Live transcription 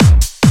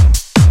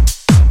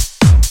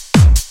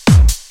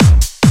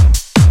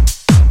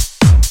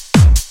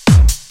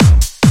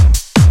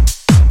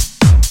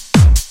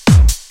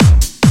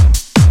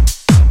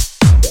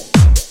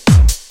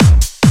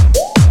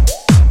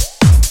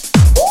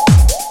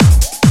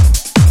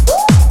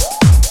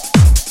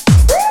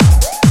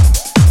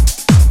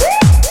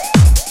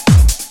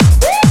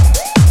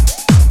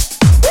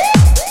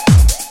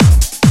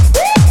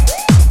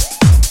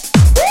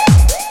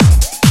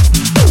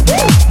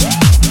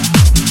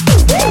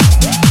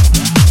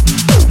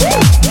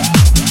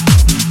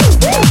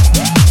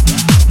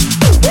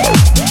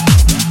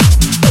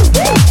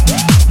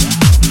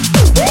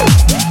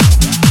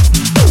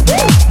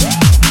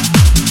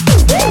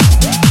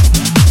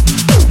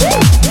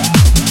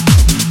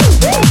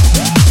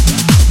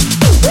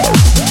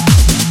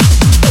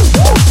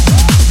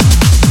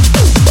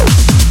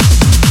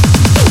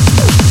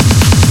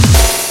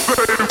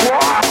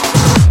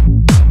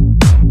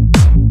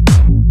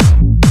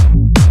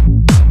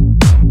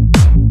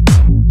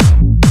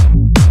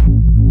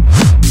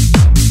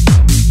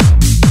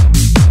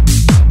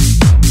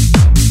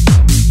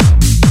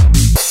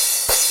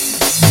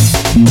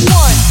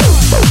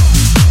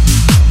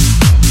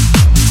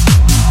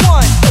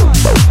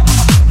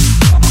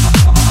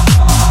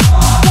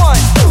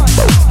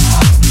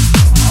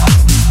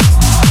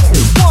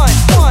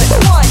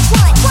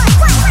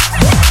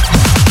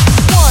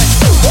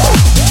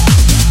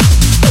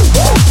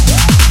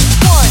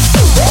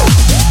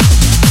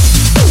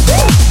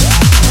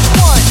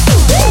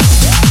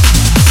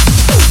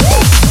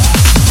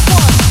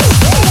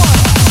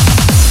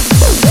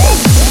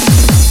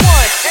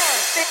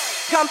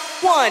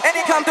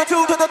come to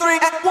two to the three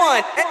and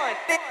one.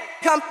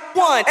 Come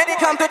one, and it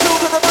come to two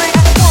to the three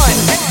and one.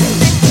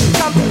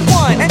 Come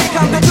one, and it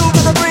come to two to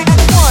the three and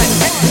one.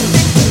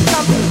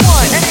 Come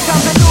one, and it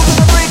come to two to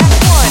the three and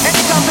one. And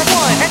it come to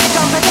one, and it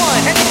come to one,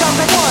 and it come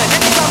to one,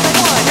 and it come to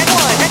one, and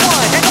one, and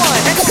one, and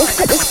one, and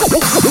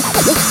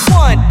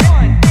one.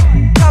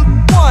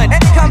 Come one,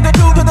 and it come to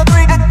two to the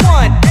three and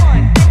one.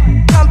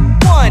 Come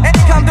one, and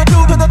it come to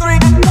two to the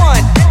three and one.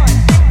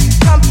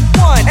 Come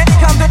one, and it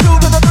come to two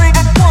to the three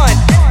and one.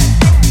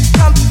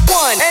 Come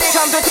one, and it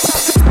come to two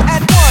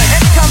and one,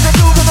 and it come to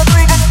two to the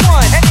three and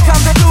one, and it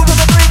come to two to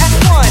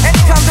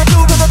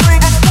the three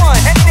and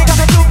one, and it come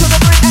to two to the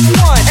three and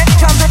one, and it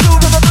come to two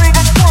to the three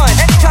and one,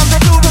 and it come to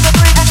two to the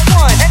three and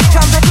one, and it come to two to the three and one, and it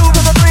come to two to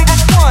the three and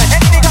one, and it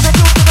come to two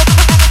to the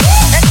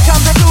and it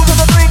come to two to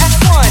the three and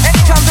one,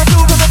 and it come to two to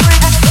the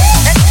three and and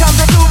it come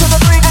to two to the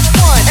three and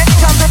one, and it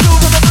come to two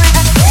to the three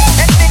and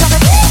and it come to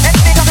and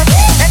it come to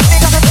and it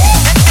come to and it come to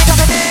and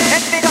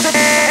it come to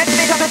and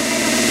it come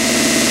to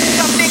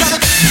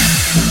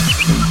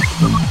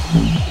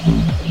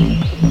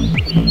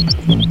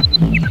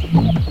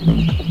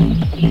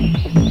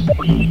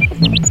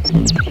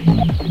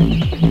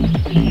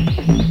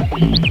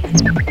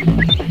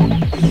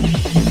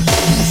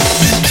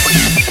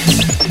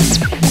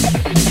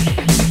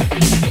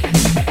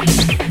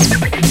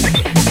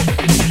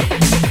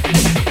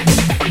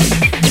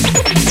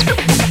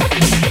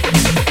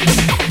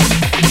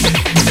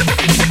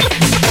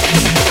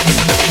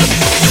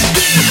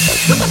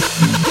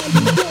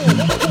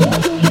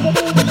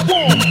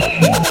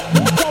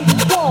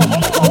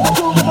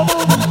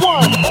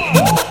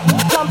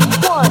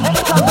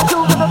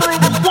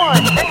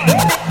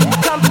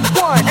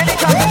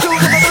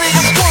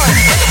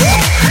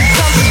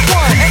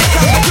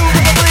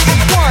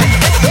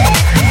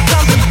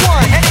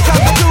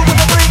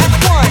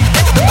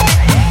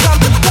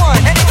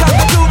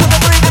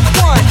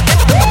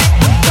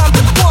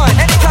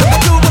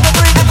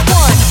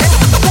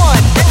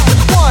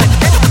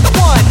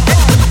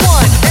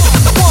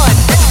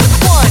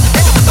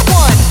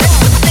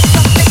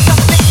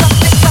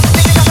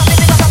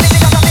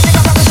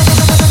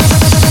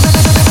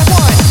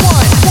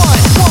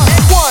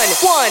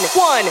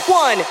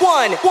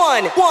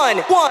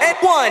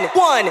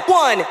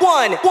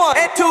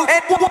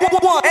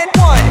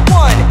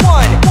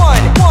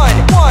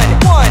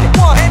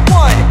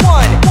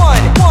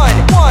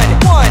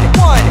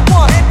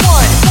one.